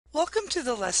Welcome to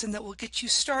the lesson that will get you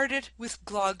started with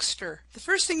Glogster. The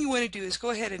first thing you want to do is go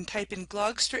ahead and type in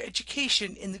Glogster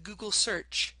Education in the Google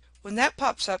search. When that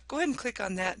pops up, go ahead and click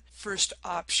on that first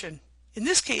option. In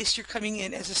this case, you're coming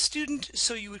in as a student,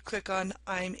 so you would click on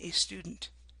I'm a student.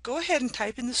 Go ahead and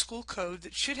type in the school code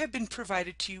that should have been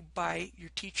provided to you by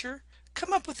your teacher.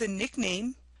 Come up with a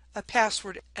nickname, a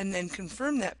password, and then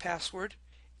confirm that password,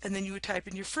 and then you would type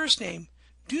in your first name.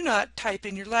 Do not type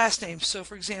in your last name. So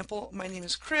for example, my name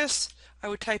is Chris. I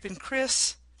would type in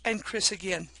Chris and Chris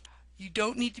again. You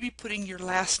don't need to be putting your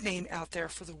last name out there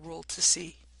for the world to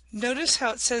see. Notice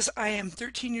how it says I am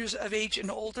 13 years of age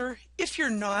and older. If you're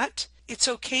not, it's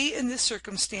okay in this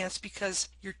circumstance because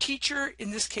your teacher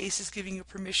in this case is giving you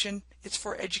permission. It's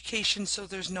for education, so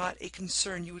there's not a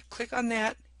concern. You would click on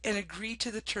that and agree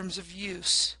to the terms of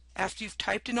use. After you've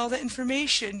typed in all that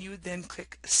information, you would then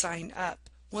click sign up.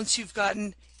 Once you've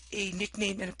gotten a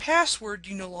nickname and a password,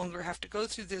 you no longer have to go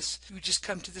through this. You would just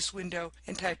come to this window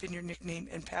and type in your nickname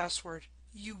and password.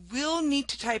 You will need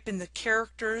to type in the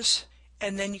characters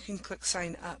and then you can click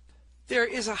sign up. There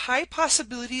is a high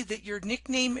possibility that your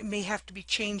nickname may have to be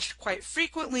changed quite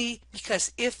frequently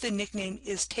because if the nickname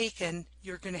is taken,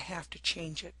 you're going to have to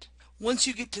change it. Once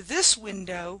you get to this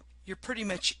window, you're pretty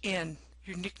much in.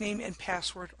 Your nickname and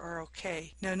password are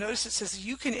okay. Now notice it says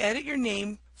you can edit your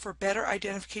name for better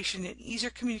identification and easier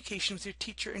communication with your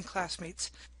teacher and classmates.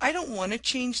 I don't want to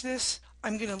change this.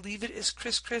 I'm going to leave it as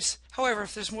Chris. However,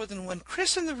 if there's more than one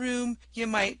Chris in the room, you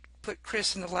might put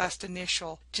Chris in the last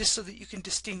initial just so that you can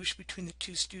distinguish between the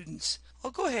two students.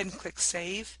 I'll go ahead and click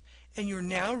save, and you're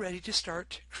now ready to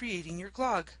start creating your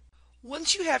glog.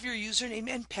 Once you have your username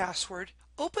and password,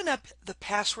 open up the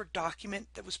password document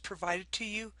that was provided to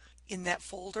you in that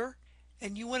folder,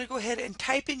 and you want to go ahead and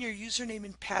type in your username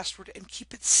and password and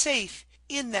keep it safe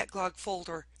in that glog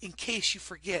folder in case you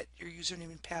forget your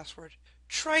username and password.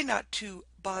 Try not to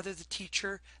bother the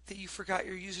teacher that you forgot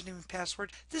your username and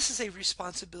password. This is a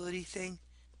responsibility thing.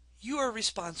 You are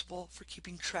responsible for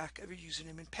keeping track of your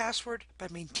username and password by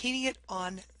maintaining it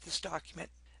on this document.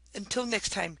 Until next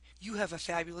time, you have a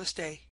fabulous day.